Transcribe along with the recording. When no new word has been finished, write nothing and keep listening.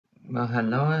Well,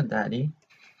 hello, Daddy.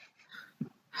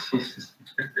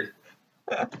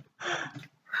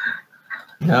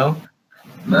 No?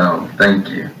 No, thank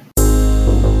you.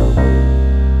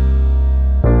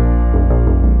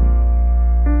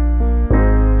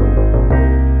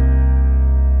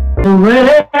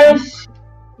 Wish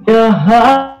your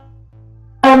heart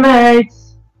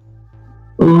mates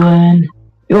when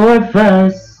you're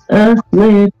fast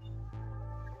asleep.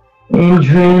 In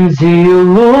dreams you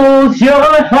lose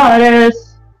your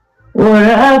hardest.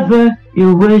 Whatever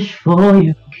you wish for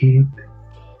you keep.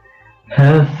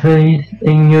 Have faith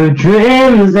in your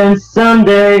dreams and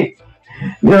someday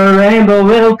your rainbow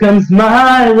will come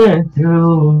smiling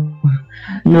through.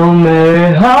 No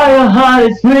matter how your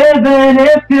heart is living,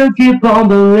 if you keep on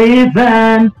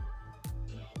believing,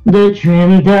 the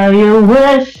dream that you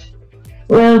wish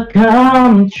will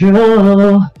come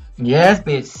true. Yes,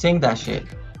 bitch, sing that shit.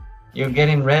 You're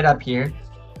getting red up here.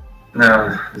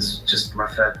 No, this is just my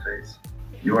fat face.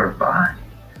 You are bi?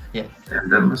 Yes. Damn,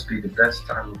 that must be the best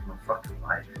time of my fucking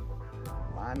life.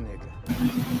 My nigga.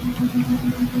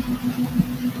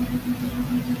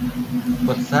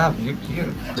 What's up? You're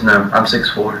cute. No, I'm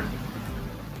 6'4".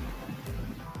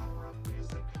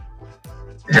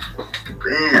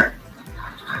 Bam!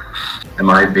 Am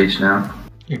I a bitch now?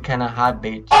 You're kinda hot,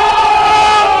 bitch.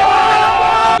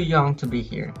 Too young to be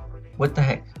here. What the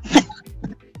heck?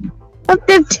 I'm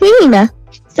 15.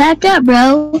 Sack up,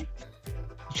 bro. You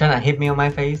trying to hit me on my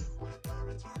face?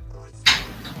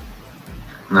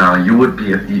 No, you would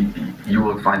be you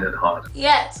would find it hard.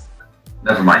 Yes.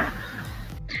 Never mind.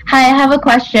 Hi, I have a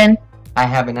question. I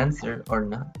have an answer or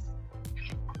not.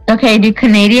 Okay, do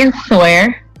Canadians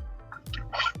swear?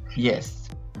 Yes.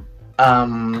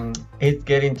 It's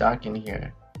getting dark in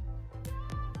here.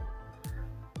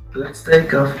 Let's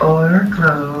take off all our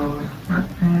clothes.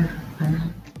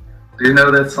 Do you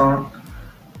know that song?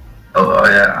 Oh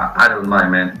yeah, I don't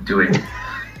mind, man. Do it.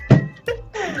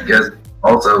 Because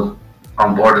also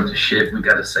on board of the ship, we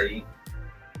gotta say,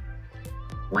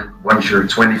 once you're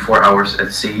 24 hours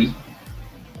at sea,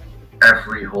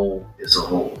 every hole is a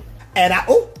hole. And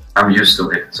I'm used to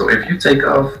it. So if you take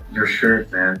off your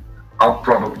shirt, man, I'll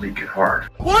probably get hard.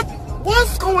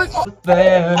 what's going on?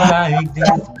 Felt like this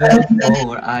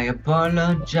before. I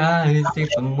apologize if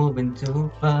I'm moving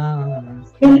too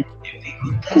fast. Hey,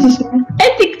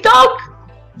 TikTok!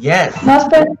 Yes,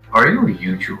 Are you a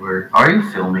YouTuber? Are you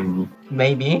filming me?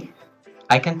 maybe.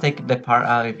 I can take the part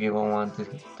out if you don't want to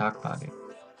talk about it.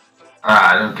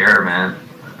 I don't care, man.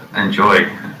 Enjoy,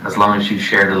 as long as you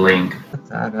share the link.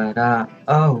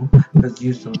 Oh, cause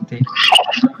you're so thick.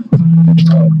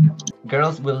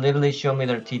 Girls will literally show me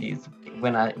their titties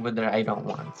whether I don't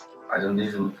want. I don't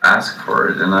even ask for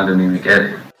it, and I don't even get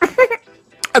it.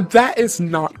 That is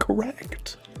not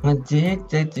correct.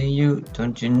 Addicted to you,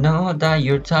 don't you know that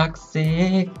you're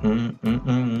toxic?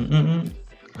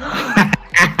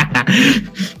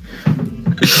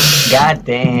 God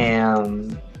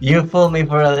damn, you fooled me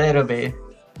for a little bit.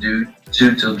 Do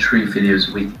 2 to 3 videos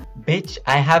a week. Bitch,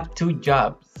 I have 2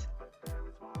 jobs.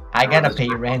 I gotta pay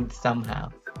rent somehow.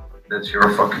 That's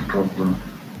your fucking problem.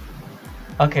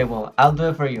 Okay, well, I'll do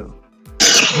it for you.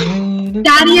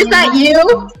 Daddy, is that you?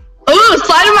 Ooh,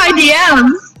 slide in my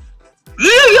DMs!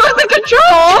 Ooh, you have the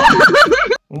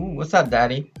control! Ooh, what's up,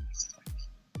 Daddy?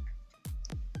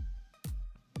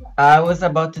 I was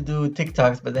about to do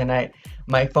TikToks, but then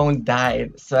my phone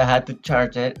died, so I had to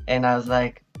charge it, and I was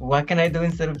like, what can I do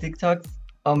instead of TikToks?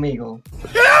 Omegle.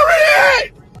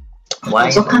 Why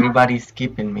is everybody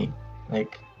skipping me?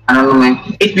 Like, I don't know,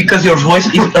 man. It's because your voice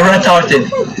is retarded.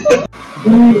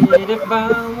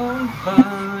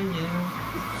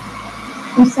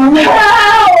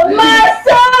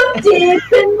 Myself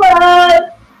deep in mud.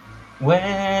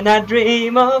 When I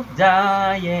dream of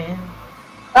dying.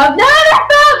 I've never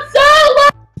felt so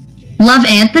long. Love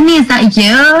Anthony, is that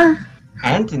you?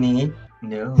 Anthony?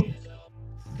 No.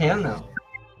 Hell no.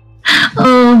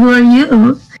 Oh, who are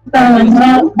you?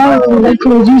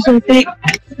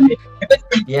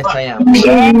 Yes, I am.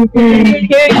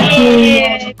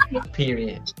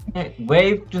 Period.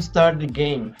 Wave to start the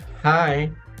game.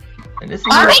 Hi. Oh my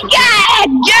god!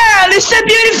 Girl, it's so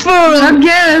beautiful!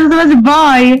 Girl, it was a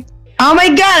boy. Oh my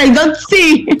god, I don't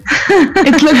see.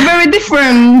 It looks very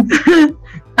different.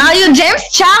 Are you James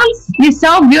Charles? You're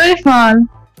so beautiful.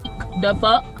 The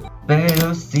fuck?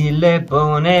 Pero si le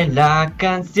pone la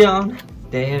canción,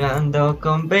 te dando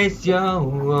confesión.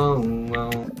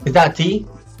 Is that tea?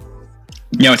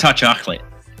 No, it's hot chocolate.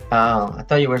 Oh, I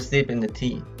thought you were sipping the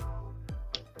tea.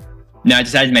 No, I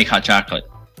decided to make hot chocolate.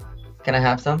 Can I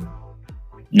have some?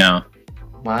 No,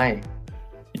 Why?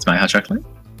 it's my hot chocolate.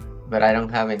 But I don't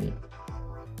have any.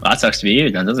 Well, that sucks to be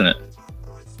you, then, doesn't it?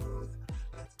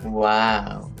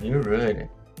 Wow, you're rude.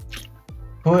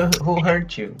 Who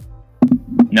hurt you?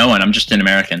 No one. I'm just an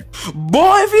American.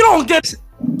 Boy, if you don't get...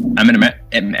 I'm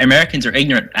an Americans are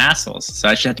ignorant assholes, so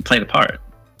I should have to play the part.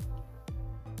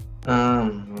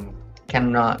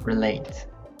 Cannot relate.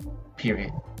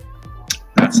 Period.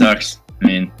 That sucks. I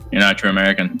mean, you're not a true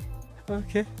American.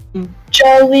 Okay.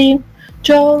 Jolene,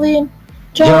 Jolene,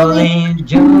 Jolene,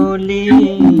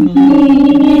 Jolene.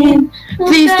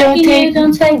 Please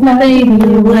don't take my baby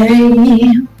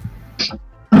away.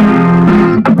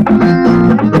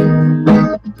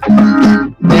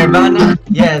 Nirvana?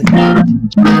 Yes.